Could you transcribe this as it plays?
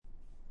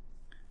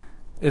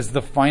is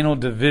the final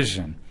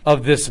division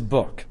of this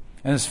book.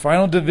 And this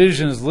final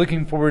division is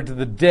looking forward to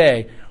the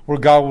day where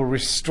God will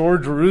restore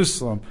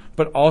Jerusalem,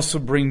 but also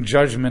bring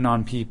judgment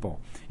on people.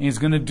 And he's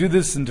going to do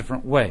this in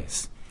different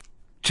ways.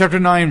 Chapter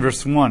 9,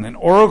 verse 1, an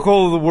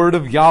oracle of the word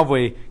of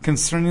Yahweh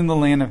concerning the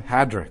land of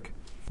Hadrach.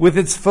 With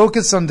its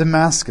focus on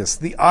Damascus,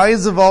 the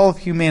eyes of all of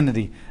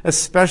humanity,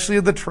 especially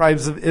of the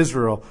tribes of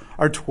Israel,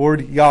 are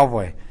toward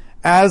Yahweh,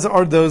 as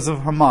are those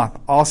of Hamath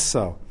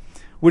also,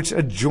 which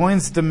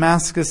adjoins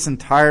Damascus and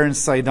Tyre and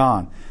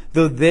Sidon.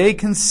 Though they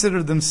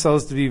considered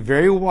themselves to be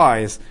very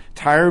wise,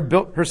 Tyre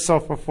built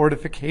herself a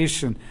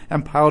fortification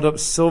and piled up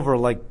silver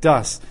like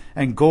dust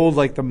and gold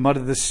like the mud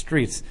of the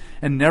streets.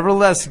 And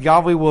nevertheless,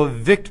 Yahweh will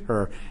evict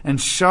her and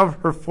shove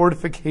her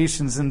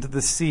fortifications into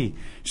the sea.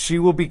 She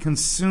will be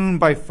consumed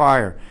by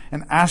fire.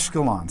 And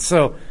Ashkelon.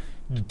 So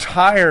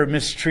Tyre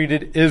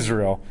mistreated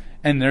Israel,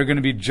 and they're going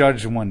to be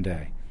judged one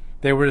day.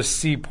 They were a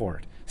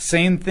seaport.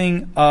 Same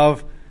thing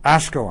of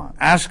Ashkelon.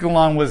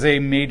 Ashkelon was a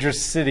major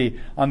city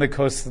on the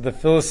coast of the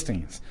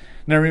Philistines.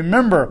 Now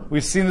remember,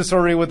 we've seen this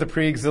already with the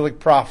pre-exilic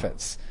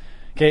prophets.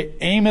 Okay,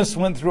 Amos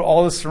went through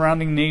all the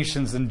surrounding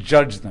nations and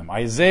judged them.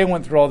 Isaiah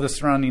went through all the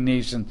surrounding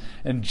nations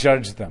and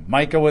judged them.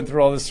 Micah went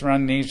through all the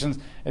surrounding nations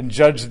and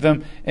judged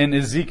them. And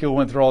Ezekiel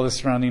went through all the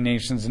surrounding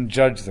nations and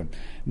judged them.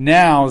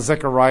 Now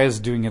Zechariah is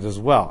doing it as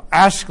well.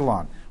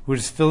 Ashkelon, which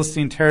is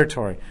Philistine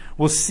territory,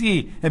 will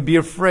see and be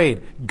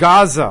afraid.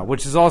 Gaza,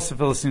 which is also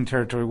Philistine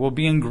territory, will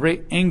be in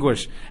great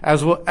anguish,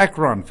 as will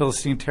Ekron,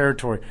 Philistine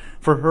territory,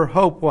 for her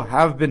hope will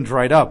have been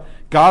dried up.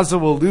 Gaza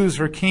will lose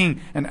her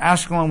king, and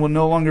Ashkelon will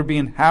no longer be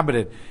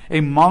inhabited.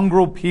 A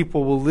mongrel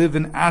people will live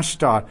in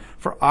Ashdod,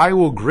 for I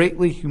will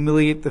greatly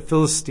humiliate the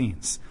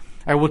Philistines.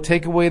 I will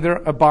take away their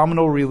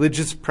abominable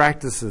religious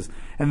practices,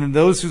 and then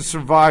those who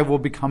survive will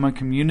become a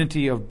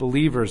community of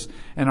believers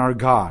in our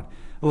God.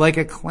 Like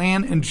a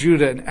clan in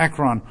Judah and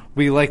Ekron,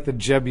 we like the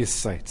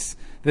Jebusites.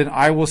 Then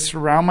I will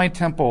surround my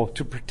temple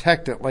to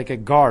protect it like a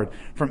guard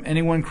from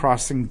anyone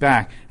crossing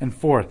back and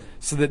forth,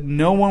 so that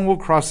no one will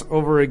cross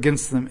over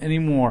against them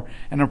anymore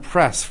and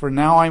oppress, for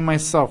now I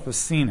myself have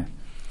seen it.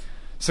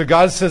 So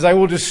God says, I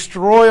will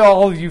destroy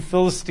all of you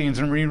Philistines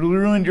and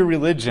ruin your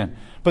religion.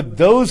 But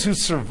those who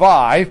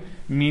survive,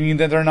 meaning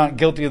that they're not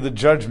guilty of the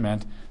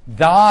judgment,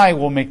 I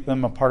will make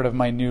them a part of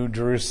my new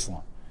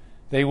Jerusalem.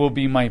 They will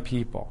be my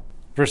people.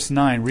 Verse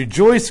 9,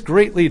 rejoice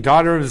greatly,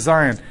 daughter of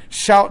Zion.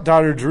 Shout,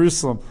 daughter of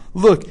Jerusalem.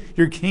 Look,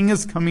 your king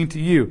is coming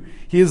to you.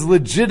 He is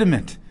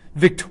legitimate,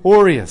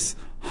 victorious,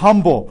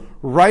 humble,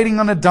 riding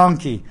on a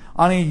donkey,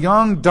 on a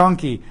young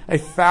donkey, a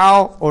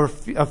foal or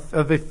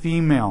of a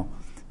female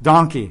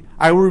donkey.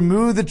 I will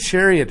remove the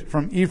chariot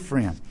from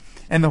Ephraim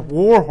and the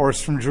war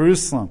horse from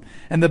Jerusalem,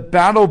 and the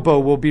battle bow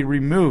will be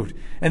removed.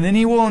 And then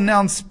he will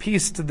announce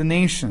peace to the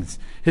nations.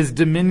 His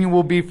dominion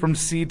will be from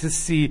sea to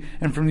sea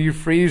and from the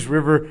Euphrates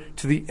River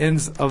to the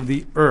ends of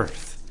the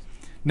earth.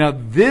 Now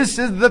this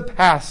is the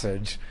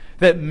passage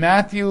that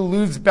Matthew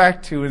alludes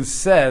back to and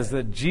says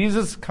that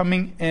Jesus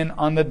coming in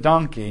on the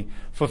donkey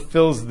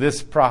fulfills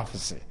this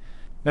prophecy.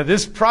 Now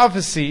this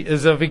prophecy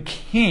is of a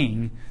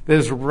king that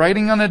is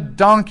riding on a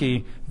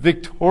donkey,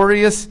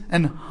 victorious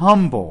and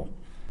humble,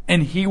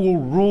 and he will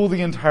rule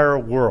the entire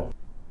world.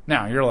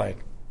 Now you're like,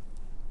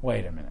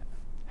 wait a minute.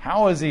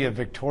 How is he a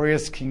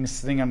victorious king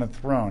sitting on a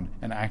throne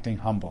and acting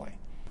humbly?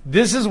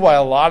 This is why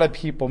a lot of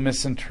people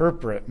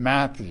misinterpret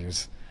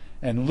Matthew's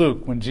and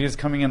Luke when Jesus is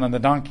coming in on the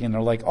donkey, and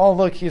they're like, oh,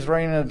 look, he's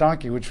riding on a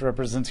donkey, which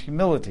represents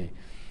humility.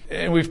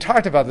 And we've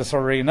talked about this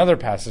already in other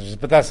passages,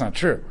 but that's not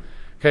true.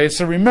 Okay,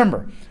 so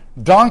remember,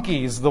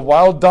 donkeys, the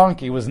wild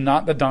donkey was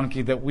not the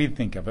donkey that we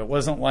think of. It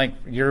wasn't like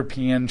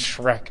European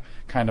Shrek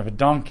kind of a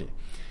donkey.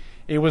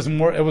 It was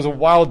a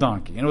wild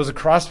donkey, and it was a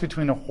cross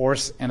between a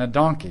horse and a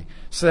donkey.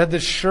 So it had the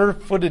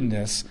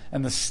sure-footedness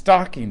and the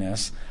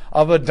stockiness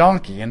of a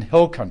donkey in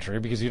hill country,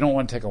 because you don't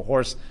want to take a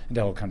horse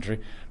into hill country,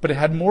 but it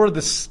had more of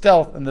the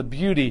stealth and the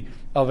beauty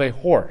of a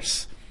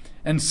horse.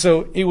 And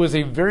so it was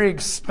a very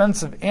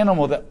expensive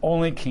animal that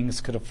only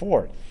kings could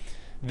afford.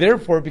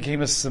 Therefore, it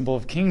became a symbol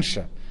of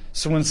kingship.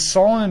 So when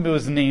Solomon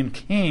was named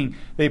king,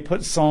 they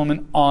put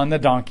Solomon on the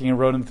donkey and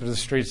rode him through the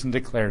streets and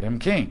declared him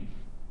king.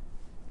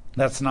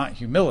 That's not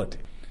humility.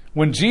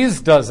 When Jesus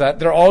does that,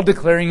 they're all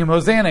declaring him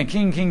Hosanna,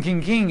 king, king, king,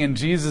 king. And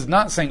Jesus is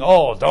not saying,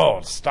 oh,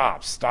 don't,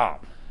 stop.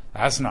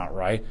 That's not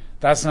right.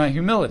 That's not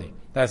humility.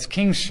 That's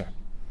kingship.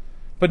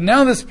 But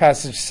now this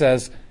passage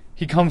says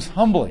he comes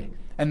humbly.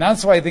 And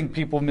that's why I think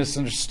people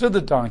misunderstood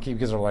the donkey,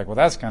 because they're like, well,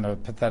 that's kind of a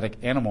pathetic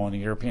animal in a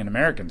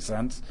European-American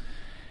sense.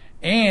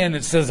 And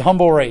it says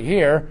humble right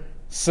here.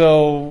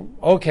 So,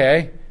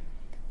 okay.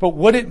 But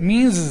what it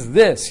means is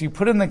this. You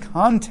put in the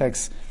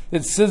context,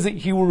 it says that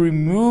he will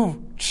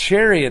remove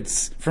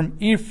chariots from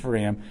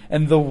Ephraim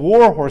and the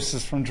war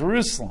horses from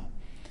Jerusalem.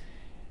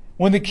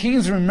 When the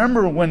kings,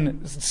 remember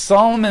when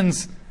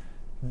Solomon's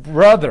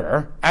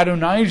brother,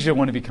 Adonijah,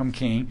 wanted to become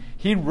king,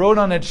 he rode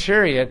on a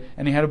chariot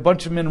and he had a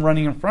bunch of men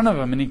running in front of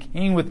him, and he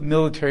came with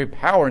military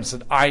power and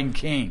said, I'm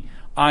king,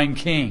 I'm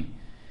king.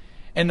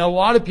 And a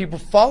lot of people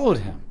followed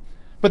him.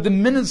 But the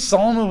minute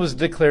Solomon was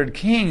declared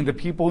king, the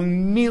people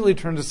immediately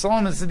turned to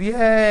Solomon and said,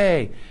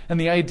 yay! And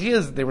the idea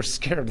is that they were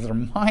scared their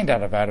mind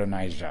out of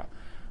Adonijah.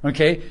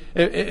 Okay?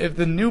 If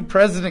the new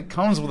president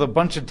comes with a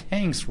bunch of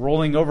tanks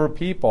rolling over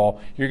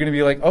people, you're going to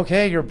be like,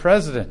 okay, you're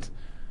president.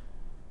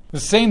 The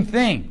same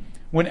thing.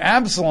 When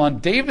Absalom,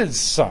 David's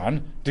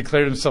son,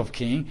 declared himself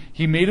king,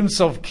 he made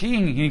himself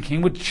king, and he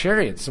came with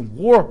chariots and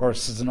war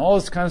horses and all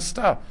this kind of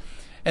stuff.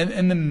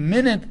 And the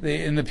minute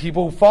the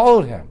people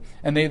followed him,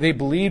 and they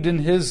believed in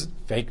his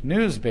fake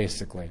news,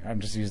 basically.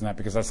 I'm just using that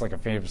because that's like a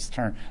famous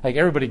term. Like,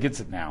 everybody gets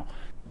it now.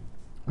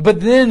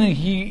 But then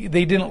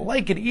they didn't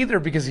like it either,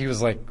 because he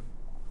was like,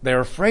 they're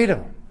afraid of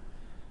him.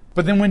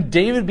 But then when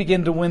David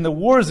began to win the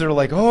wars, they were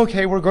like, oh,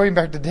 okay, we're going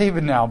back to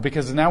David now,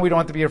 because now we don't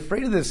have to be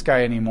afraid of this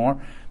guy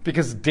anymore,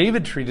 because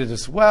David treated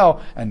us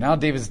well, and now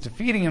David's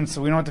defeating him,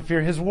 so we don't have to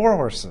fear his war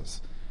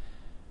horses.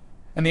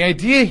 And the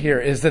idea here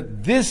is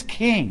that this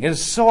king, it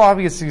is so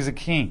obvious he's a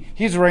king.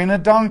 He's riding a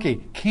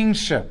donkey,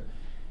 kingship.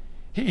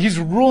 He's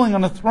ruling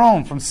on a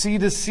throne from sea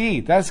to sea.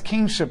 That's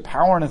kingship,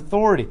 power, and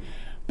authority.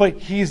 But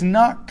he's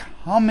not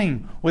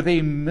coming with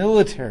a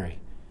military.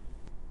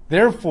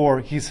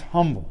 Therefore, he's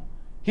humble.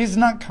 He's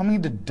not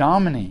coming to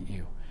dominate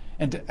you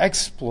and to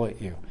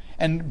exploit you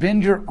and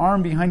bend your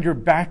arm behind your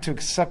back to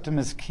accept him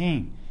as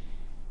king.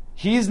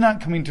 He's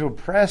not coming to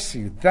oppress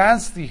you.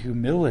 That's the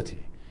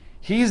humility.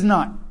 He's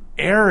not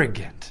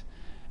arrogant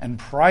and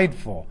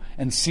prideful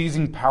and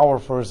seizing power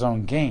for his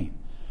own gain.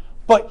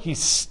 But he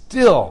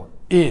still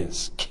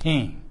is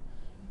king.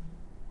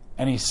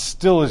 And he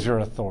still is your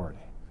authority.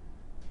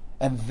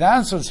 And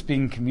that's what's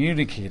being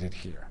communicated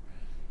here.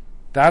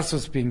 That's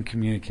what's being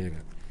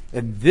communicated.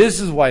 And this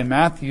is why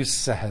Matthew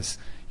says,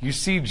 you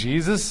see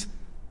Jesus?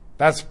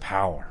 That's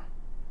power.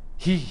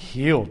 He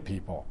healed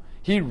people.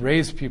 He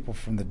raised people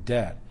from the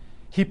dead.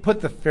 He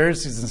put the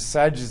Pharisees and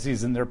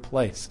Sadducees in their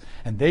place,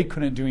 and they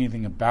couldn't do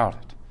anything about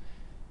it.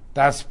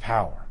 That's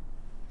power.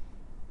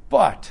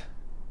 But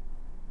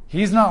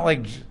he's not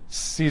like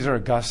Caesar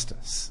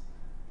Augustus,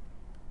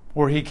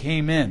 where he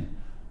came in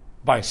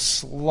by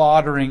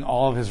slaughtering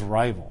all of his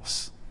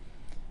rivals.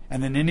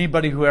 And then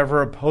anybody who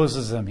ever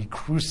opposes him, he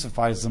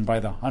crucifies them by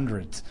the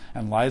hundreds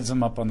and lights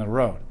them up on the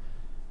road.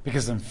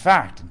 Because in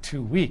fact, in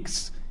 2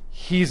 weeks,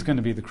 he's going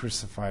to be the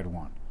crucified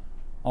one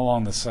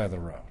along the side of the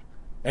road.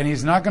 And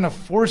he's not going to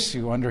force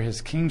you under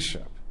his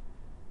kingship.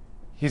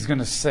 He's going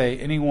to say,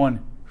 anyone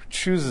who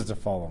chooses to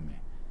follow me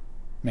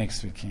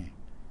makes me king.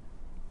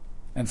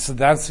 And so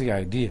that's the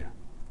idea.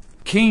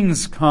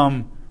 Kings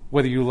come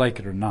whether you like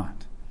it or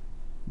not.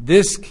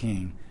 This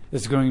king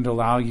is going to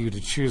allow you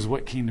to choose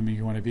what kingdom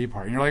you want to be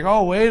part of. And you're like,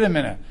 oh, wait a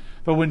minute.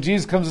 But when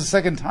Jesus comes a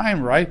second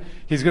time, right,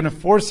 he's going to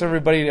force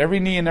everybody, every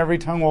knee and every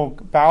tongue will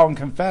bow and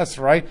confess,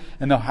 right?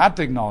 And they'll have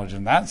to acknowledge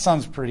him. That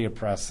sounds pretty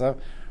oppressive.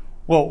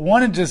 Well,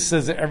 one, it just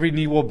says that every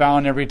knee will bow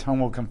and every tongue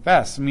will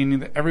confess, meaning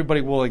that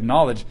everybody will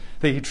acknowledge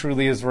that he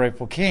truly is the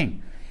rightful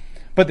king.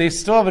 But they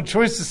still have a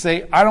choice to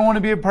say, I don't want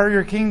to be a part of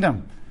your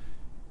kingdom.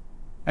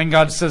 And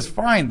God says,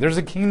 fine, there's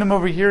a kingdom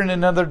over here in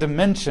another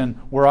dimension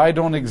where I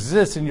don't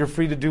exist, and you're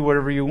free to do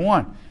whatever you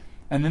want.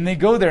 And then they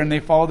go there and they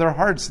follow their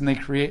hearts and they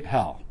create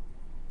hell.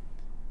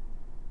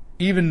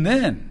 Even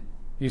then,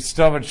 you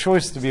still have a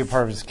choice to be a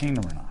part of his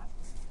kingdom or not.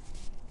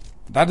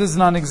 That does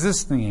not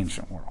exist in the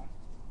ancient world.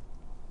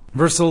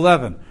 Verse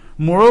 11,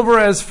 moreover,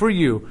 as for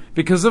you,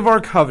 because of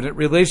our covenant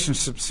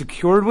relationship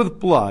secured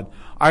with blood,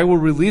 I will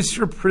release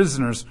your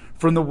prisoners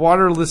from the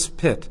waterless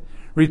pit.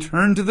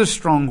 Return to the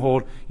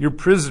stronghold, your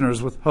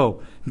prisoners with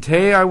hope. And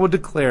today I will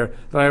declare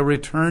that I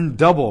return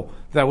double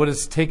that what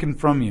is taken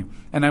from you.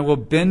 And I will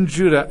bend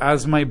Judah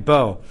as my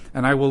bow.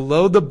 And I will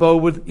load the bow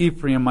with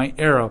Ephraim, my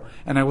arrow.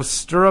 And I will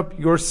stir up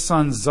your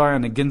son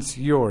Zion against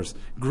yours,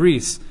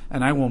 Greece.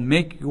 And I will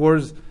make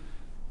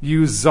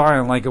you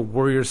Zion like a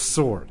warrior's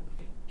sword.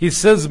 He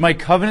says, my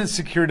covenant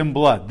secured in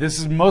blood. This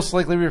is most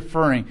likely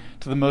referring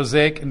to the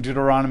Mosaic and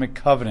Deuteronomic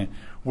covenant,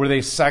 where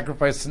they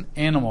sacrificed an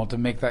animal to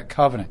make that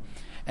covenant.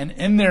 And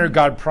in there,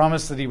 God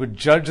promised that he would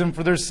judge them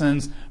for their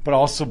sins, but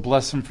also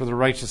bless them for their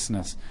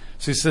righteousness.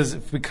 So he says,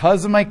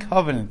 because of my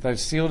covenant that I've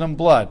sealed in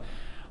blood,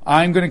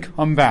 I'm going to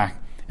come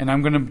back and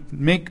I'm going to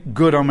make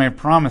good on my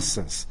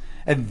promises.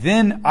 And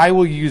then I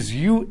will use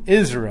you,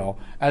 Israel,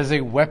 as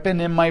a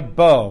weapon in my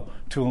bow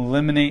to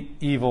eliminate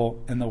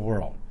evil in the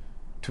world,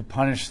 to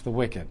punish the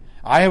wicked.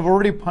 I have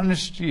already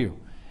punished you,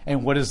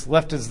 and what is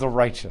left is the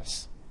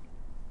righteous.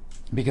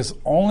 Because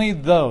only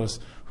those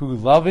who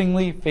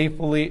lovingly,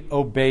 faithfully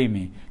obey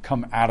me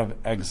come out of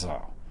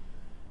exile.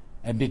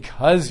 And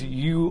because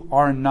you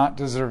are not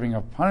deserving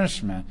of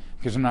punishment,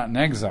 because you're not in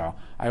exile,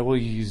 I will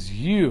use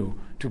you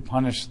to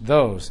punish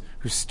those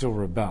who still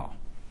rebel.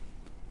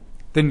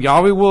 Then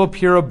Yahweh will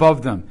appear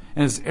above them,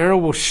 and his arrow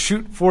will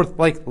shoot forth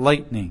like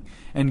lightning.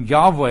 And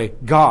Yahweh,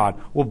 God,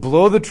 will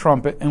blow the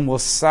trumpet and will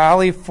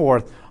sally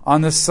forth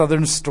on the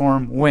southern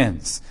storm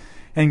winds.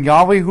 And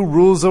Yahweh, who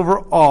rules over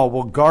all,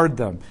 will guard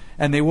them.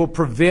 And they will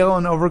prevail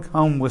and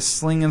overcome with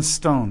sling and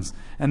stones.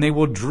 And they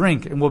will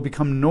drink and will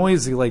become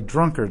noisy like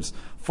drunkards,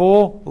 full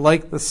full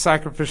like the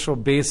sacrificial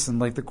basin,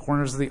 like the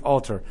corners of the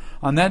altar.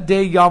 On that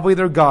day Yahweh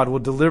their God will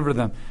deliver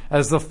them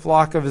as the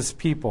flock of his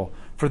people,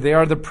 for they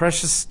are the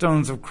precious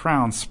stones of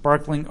crown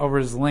sparkling over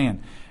his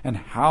land. And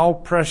how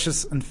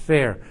precious and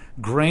fair!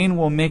 Grain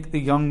will make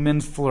the young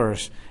men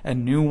flourish,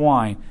 and new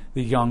wine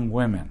the young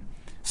women.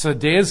 So a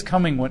day is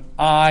coming when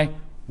I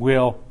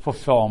will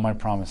fulfill all my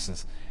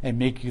promises and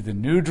make you the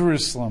new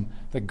Jerusalem,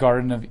 the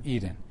Garden of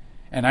Eden.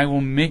 And I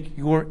will make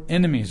your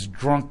enemies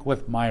drunk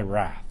with my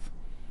wrath.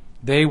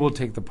 They will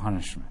take the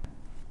punishment.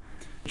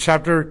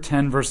 Chapter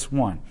 10, verse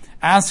 1.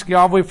 Ask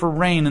Yahweh for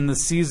rain in the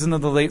season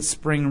of the late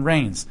spring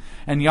rains,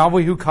 and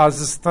Yahweh who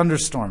causes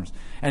thunderstorms,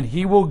 and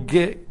he will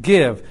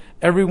give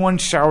everyone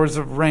showers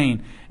of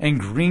rain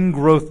and green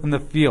growth in the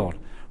field.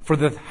 For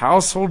the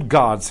household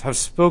gods have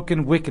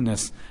spoken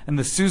wickedness, and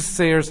the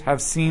soothsayers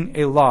have seen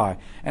a lie.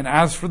 And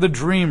as for the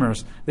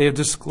dreamers, they have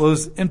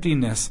disclosed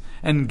emptiness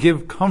and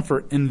give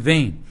comfort in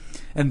vain.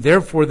 And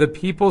therefore the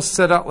people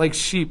set out like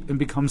sheep and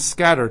become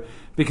scattered,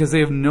 because they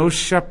have no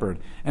shepherd.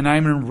 And I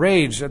am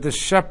enraged at the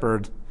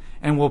shepherd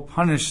and will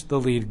punish the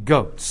lead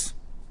goats.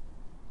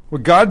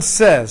 Where God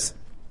says,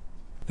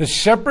 the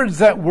shepherds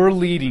that were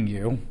leading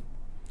you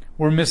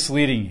were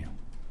misleading you.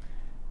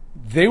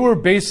 They were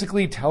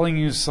basically telling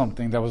you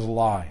something that was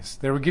lies.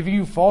 They were giving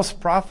you false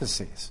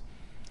prophecies.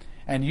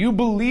 And you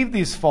believed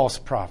these false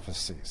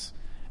prophecies.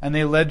 And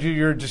they led you to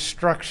your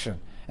destruction.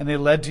 And they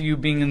led to you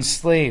being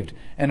enslaved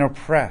and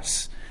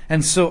oppressed.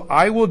 And so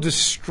I will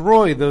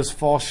destroy those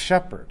false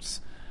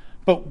shepherds.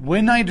 But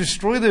when I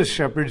destroy those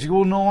shepherds, you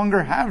will no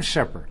longer have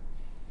shepherd.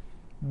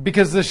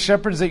 Because the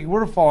shepherds that you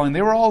were following,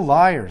 they were all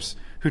liars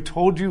who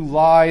told you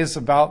lies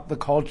about the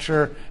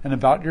culture and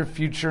about your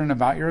future and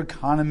about your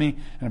economy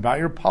and about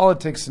your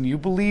politics, and you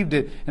believed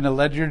it, and it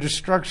led to your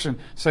destruction,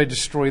 so I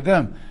destroyed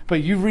them.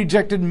 But you've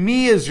rejected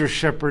me as your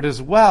shepherd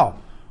as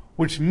well,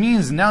 which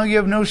means now you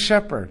have no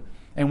shepherd.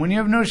 And when you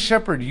have no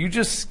shepherd, you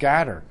just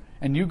scatter,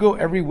 and you go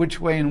every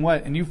which way and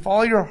what, and you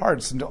follow your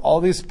hearts into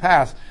all these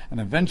paths, and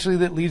eventually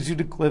that leads you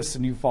to cliffs,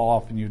 and you fall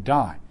off and you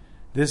die.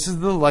 This is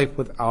the life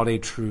without a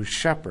true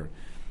shepherd.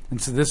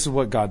 And so this is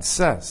what God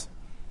says.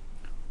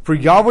 For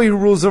Yahweh who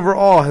rules over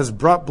all has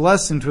brought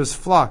blessing to his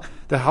flock,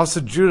 the house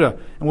of Judah,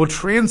 and will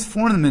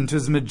transform them into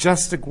his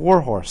majestic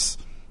war horse.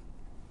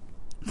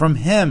 From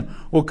him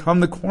will come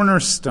the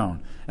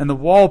cornerstone, and the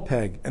wall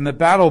peg, and the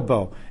battle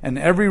bow, and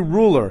every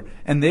ruler,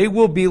 and they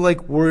will be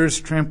like warriors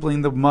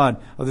trampling the mud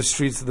of the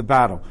streets of the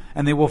battle.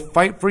 And they will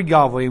fight for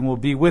Yahweh, and will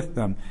be with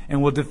them,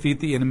 and will defeat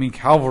the enemy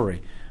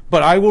cavalry.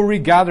 But I will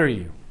regather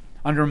you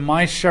under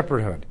my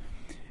shepherdhood,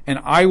 and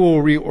I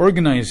will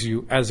reorganize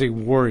you as a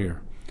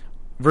warrior.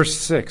 Verse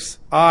 6,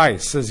 I,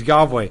 says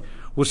Yahweh,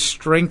 will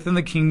strengthen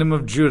the kingdom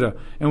of Judah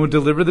and will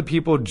deliver the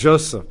people of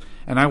Joseph,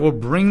 and I will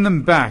bring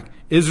them back,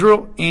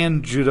 Israel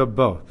and Judah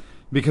both,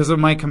 because of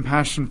my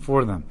compassion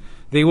for them.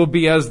 They will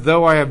be as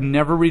though I have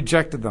never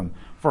rejected them,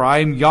 for I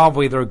am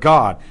Yahweh their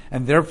God,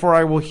 and therefore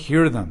I will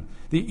hear them.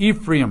 The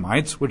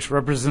Ephraimites, which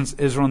represents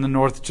Israel in the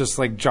north, just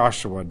like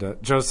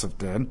Joseph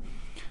did,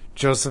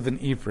 Joseph and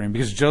Ephraim,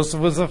 because Joseph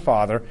was the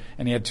father,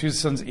 and he had two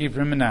sons,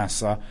 Ephraim and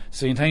Manasseh.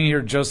 So anytime you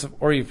hear Joseph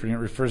or Ephraim, it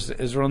refers to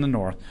Israel in the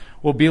north,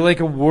 will be like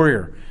a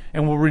warrior,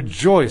 and will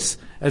rejoice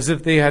as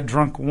if they had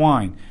drunk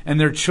wine. And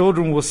their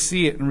children will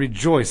see it and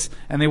rejoice,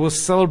 and they will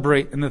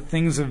celebrate in the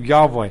things of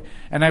Yahweh.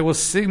 And I will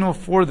signal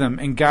for them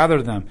and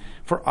gather them,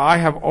 for I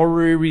have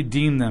already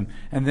redeemed them,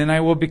 and then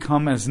I will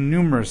become as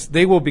numerous.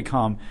 They will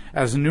become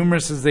as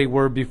numerous as they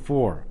were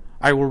before.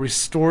 I will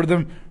restore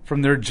them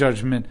from their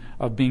judgment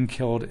of being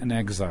killed and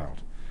exiled.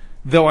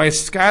 Though I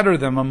scatter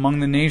them among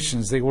the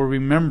nations, they will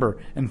remember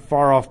in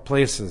far-off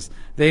places.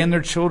 They and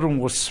their children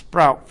will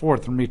sprout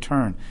forth and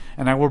return,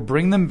 and I will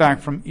bring them back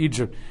from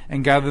Egypt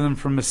and gather them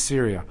from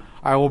Assyria.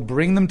 I will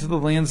bring them to the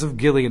lands of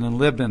Gilead and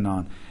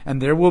Lebanon,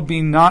 and there will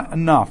be not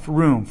enough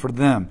room for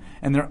them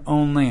in their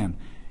own land.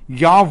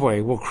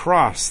 Yahweh will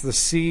cross the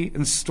sea,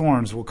 and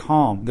storms will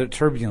calm their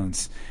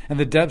turbulence, and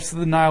the depths of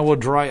the Nile will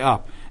dry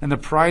up, and the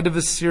pride of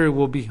Assyria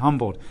will be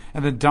humbled,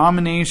 and the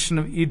domination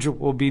of Egypt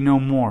will be no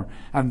more.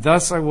 And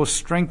thus I will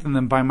strengthen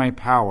them by my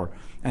power,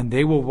 and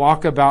they will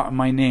walk about in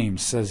my name,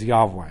 says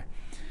Yahweh.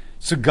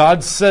 So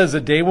God says a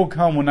day will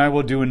come when I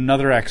will do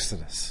another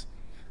exodus,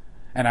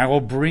 and I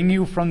will bring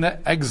you from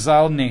the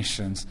exiled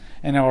nations,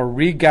 and I will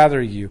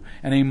regather you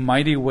in a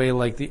mighty way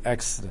like the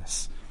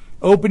Exodus.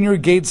 Open your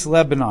gates,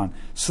 Lebanon,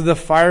 so the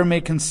fire may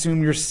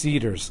consume your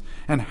cedars.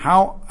 And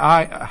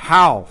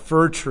howl,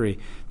 fir tree,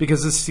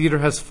 because the cedar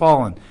has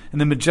fallen, and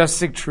the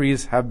majestic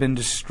trees have been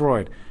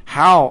destroyed.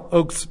 Howl,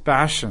 oaks of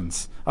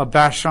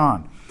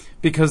Bashan,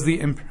 because the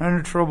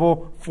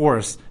impenetrable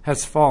forest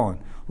has fallen.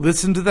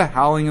 Listen to the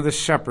howling of the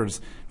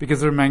shepherds,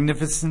 because their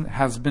magnificence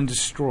has been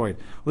destroyed.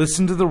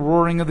 Listen to the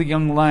roaring of the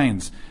young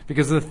lions,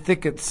 because the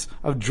thickets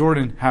of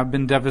Jordan have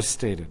been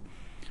devastated.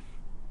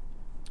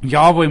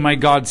 Yahweh my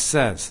God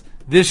says,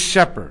 this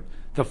shepherd,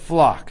 the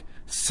flock,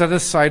 set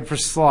aside for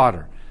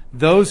slaughter.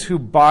 Those who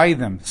buy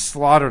them,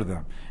 slaughter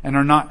them, and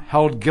are not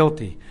held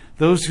guilty.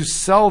 Those who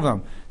sell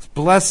them,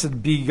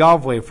 blessed be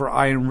Yahweh, for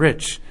I am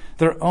rich.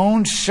 Their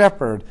own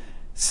shepherds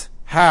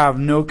have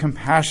no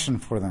compassion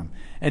for them.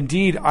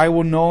 Indeed, I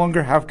will no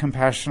longer have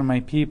compassion on my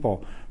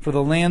people, for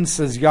the land,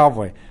 says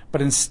Yahweh,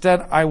 but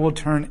instead I will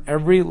turn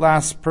every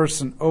last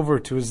person over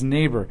to his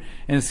neighbor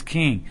and his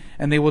king,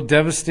 and they will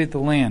devastate the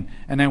land,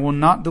 and I will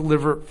not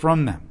deliver it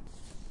from them.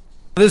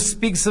 This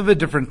speaks of a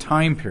different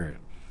time period.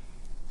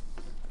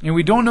 And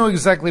we don't know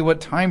exactly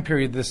what time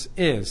period this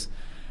is,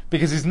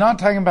 because he's not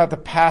talking about the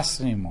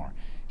past anymore.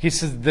 He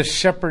says, the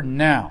shepherd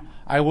now,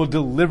 I will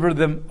deliver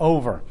them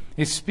over.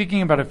 He's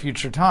speaking about a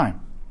future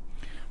time.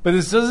 But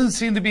this doesn't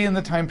seem to be in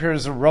the time period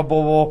of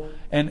Zerubbabel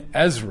and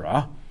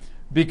Ezra,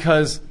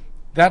 because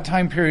that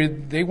time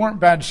period, they weren't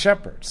bad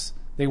shepherds.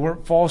 They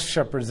weren't false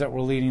shepherds that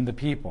were leading the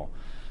people.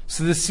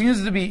 So this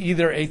seems to be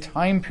either a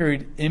time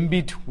period in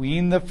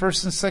between the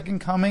first and second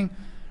coming.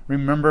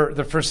 Remember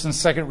the first and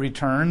second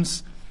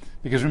returns,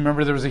 because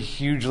remember there was a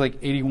huge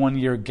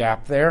 81-year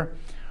gap there.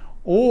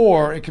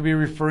 Or it could be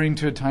referring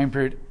to a time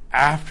period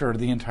after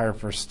the entire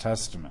First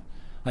Testament,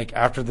 like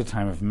after the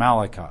time of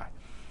Malachi.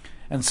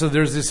 And so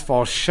there's this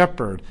false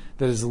shepherd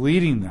that is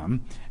leading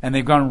them, and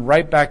they've gone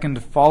right back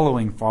into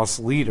following false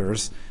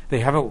leaders. They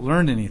haven't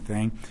learned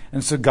anything,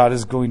 and so God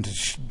is going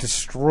to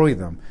destroy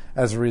them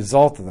as a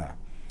result of that.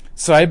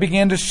 So I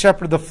began to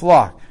shepherd the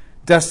flock,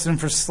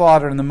 destined for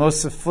slaughter, and the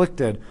most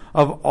afflicted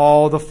of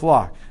all the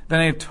flock.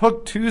 Then I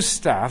took 2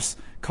 staffs,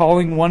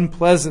 calling one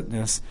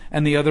pleasantness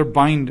and the other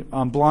binders,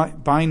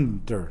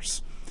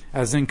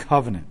 as in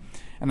covenant.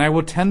 And I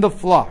will tend the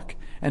flock.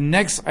 And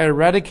next I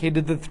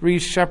eradicated the 3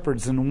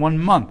 shepherds in 1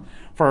 month,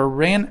 for I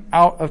ran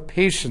out of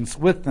patience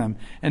with them,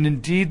 and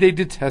indeed they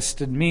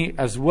detested me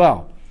as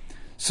well.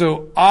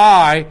 So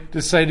I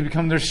decided to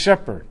become their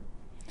shepherd.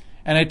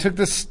 And I took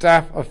the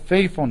staff of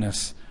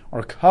faithfulness,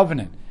 or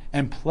covenant,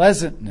 and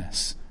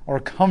pleasantness, or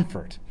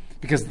comfort,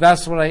 because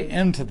that's what I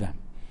am to them.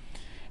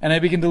 And I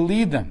began to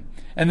lead them.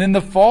 And then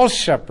the false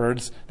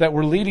shepherds that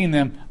were leading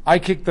them, I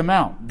kicked them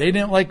out. They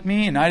didn't like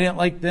me, and I didn't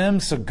like them,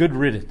 so good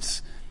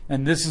riddance.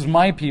 And this is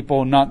my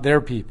people, not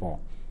their people.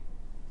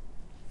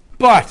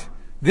 But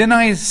then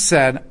I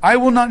said, I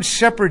will not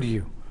shepherd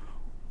you.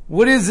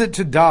 What is it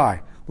to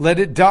die? Let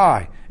it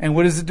die. And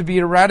what is it to be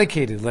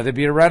eradicated? Let it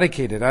be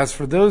eradicated. As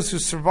for those who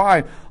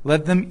survive,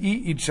 let them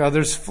eat each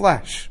other's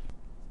flesh.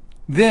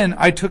 Then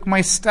I took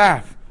my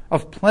staff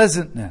of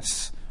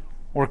pleasantness,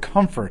 or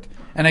comfort,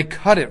 and I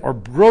cut it, or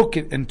broke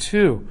it in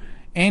 2,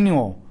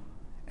 annual,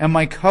 and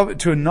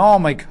to annul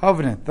my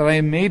covenant that I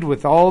had made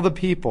with all the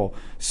people.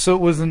 So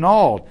it was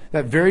annulled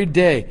that very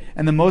day,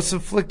 and the most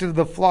afflicted of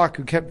the flock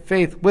who kept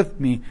faith with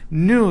me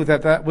knew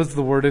that that was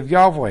the word of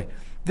Yahweh.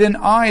 Then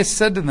I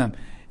said to them,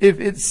 if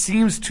it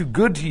seems too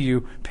good to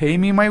you, pay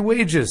me my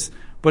wages,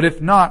 but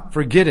if not,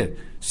 forget it.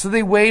 So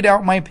they weighed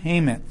out my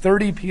payment,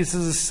 30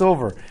 pieces of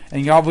silver,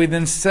 and Yahweh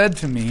then said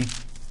to me,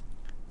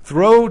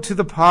 throw to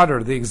the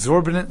potter the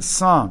exorbitant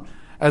sum,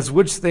 as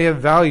which they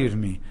have valued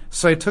me.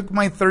 So I took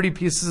my 30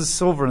 pieces of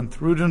silver and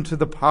threw them to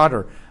the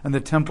potter in the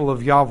temple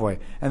of Yahweh.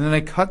 And then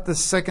I cut the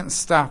second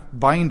staff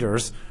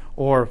binders,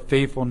 or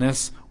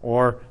faithfulness,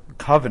 or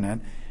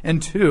covenant, in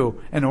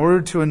 2, in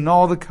order to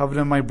annul the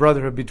covenant of my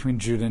brotherhood between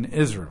Judah and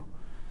Israel.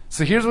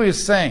 So here's what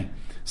he's saying.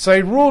 So I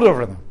ruled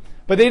over them,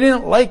 but they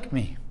didn't like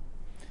me.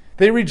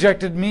 They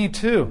rejected me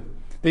too.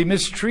 They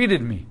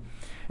mistreated me.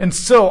 And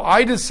so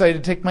I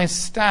decided to take my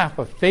staff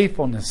of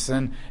faithfulness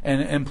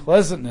and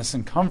pleasantness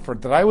and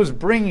comfort that I was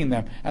bringing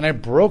them, and I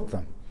broke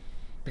them.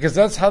 Because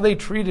that's how they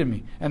treated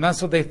me, and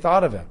that's what they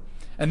thought of it.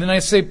 And then I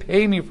say,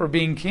 pay me for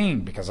being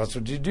king, because that's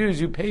what you do, is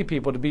you pay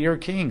people to be your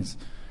kings.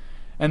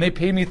 And they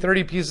paid me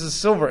 30 pieces of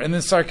silver. And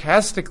then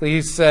sarcastically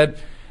he said,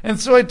 and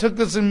so I took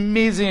this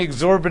amazing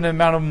exorbitant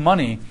amount of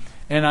money,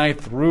 and I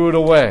threw it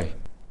away.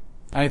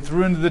 I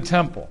threw it into the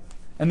temple.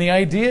 And the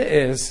idea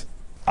is,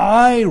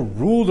 I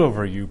ruled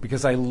over you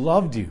because I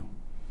loved you.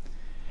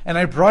 And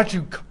I brought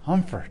you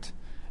comfort.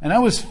 And I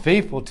was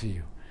faithful to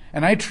you.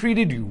 And I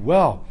treated you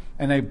well.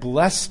 And I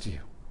blessed you.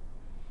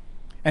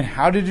 And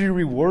how did you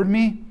reward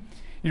me?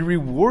 You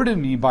rewarded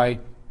me by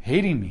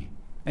hating me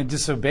and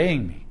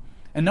disobeying me.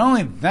 And not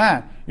only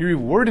that, you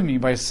rewarded me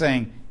by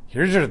saying,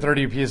 here's your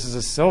 30 pieces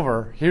of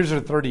silver. Here's your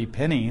 30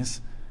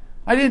 pennies.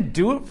 I didn't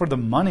do it for the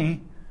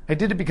money. I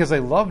did it because I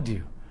loved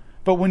you.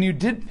 But when you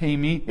did pay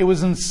me, it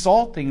was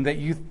insulting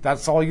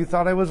that's all you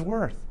thought I was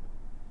worth.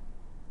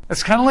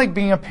 It's kind of like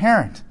being a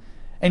parent.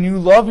 And you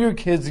love your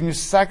kids and you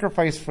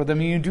sacrifice for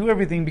them and you do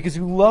everything because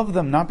you love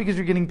them, not because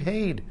you're getting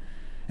paid.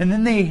 And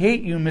then they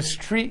hate you,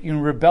 mistreat you,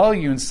 and rebel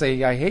you and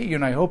say, I hate you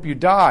and I hope you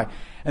die.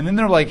 And then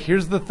they're like,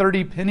 here's the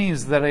 30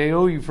 pennies that I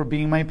owe you for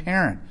being my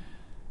parent.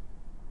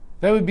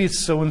 That would be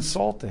so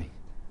insulting.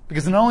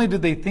 Because not only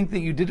did they think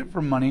that you did it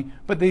for money,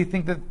 but they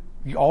think that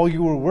all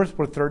you were worth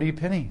were 30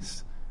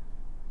 pennies.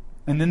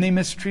 And then they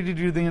mistreated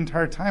you the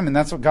entire time. And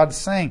that's what God's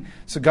saying.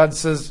 So God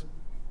says,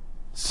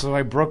 so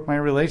I broke my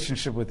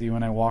relationship with you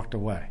and I walked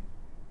away.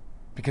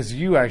 Because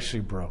you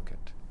actually broke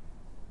it.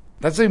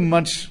 That's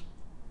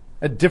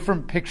a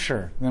different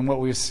picture than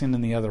what we've seen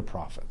in the other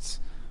prophets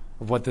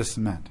of what this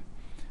meant.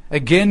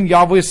 Again,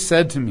 Yahweh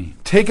said to me,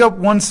 take up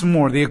once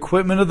more the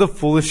equipment of the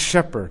foolish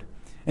shepherd,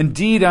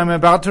 Indeed, I am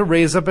about to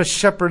raise up a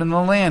shepherd in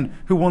the land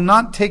who will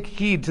not take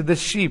heed to the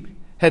sheep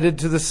headed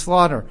to the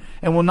slaughter,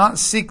 and will not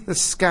seek the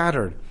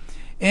scattered,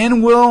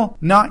 and will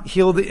not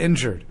heal the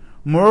injured.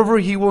 Moreover,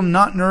 he will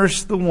not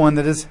nourish the one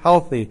that is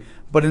healthy,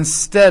 but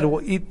instead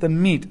will eat the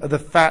meat of the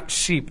fat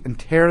sheep and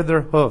tear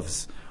their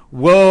hoofs.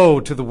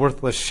 Woe to the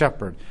worthless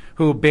shepherd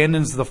who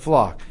abandons the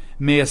flock.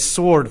 May a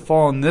sword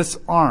fall in this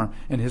arm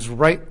and his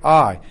right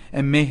eye,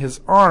 and may his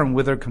arm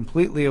wither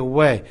completely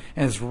away,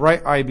 and his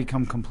right eye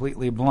become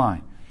completely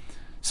blind.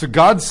 So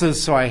God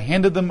says, so I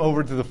handed them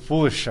over to the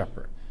foolish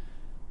shepherd.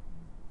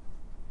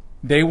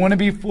 They want to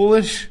be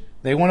foolish,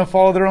 they want to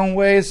follow their own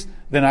ways,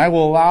 then I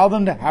will allow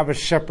them to have a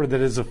shepherd that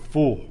is a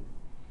fool.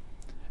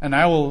 And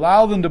I will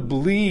allow them to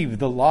believe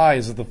the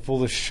lies of the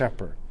foolish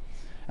shepherd.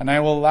 And I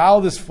will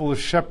allow this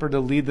foolish shepherd to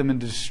lead them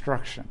into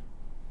destruction.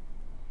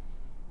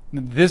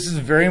 This is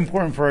very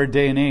important for our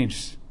day and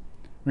age.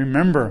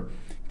 Remember,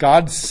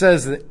 God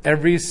says that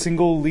every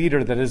single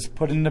leader that is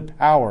put into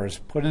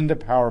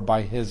power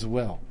by His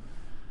will.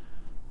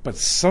 But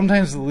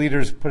sometimes the leader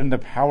is put into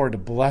power to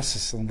bless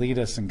us and lead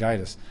us and guide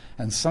us.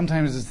 And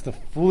sometimes it's the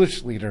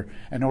foolish leader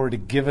in order to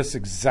give us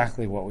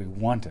exactly what we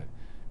wanted,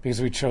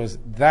 because we chose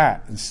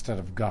that instead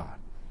of God.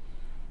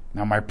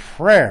 Now my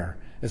prayer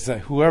is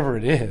that whoever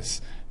it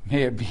is,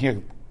 may it be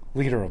a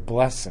leader of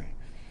blessing.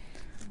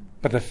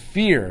 But the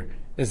fear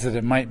is that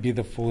it might be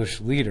the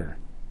foolish leader.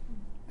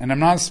 And I'm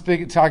not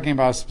talking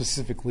about a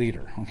specific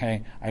leader,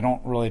 okay? I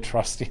don't really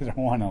trust either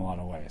one in a lot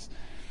of ways.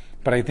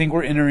 But I think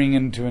we're entering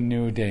into a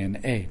new day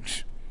and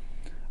age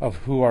of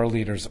who our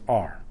leaders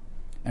are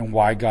and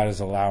why God is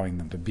allowing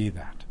them to be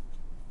that.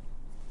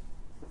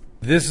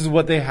 This is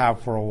what they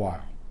have for a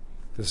while.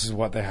 This is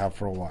what they have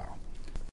for a while.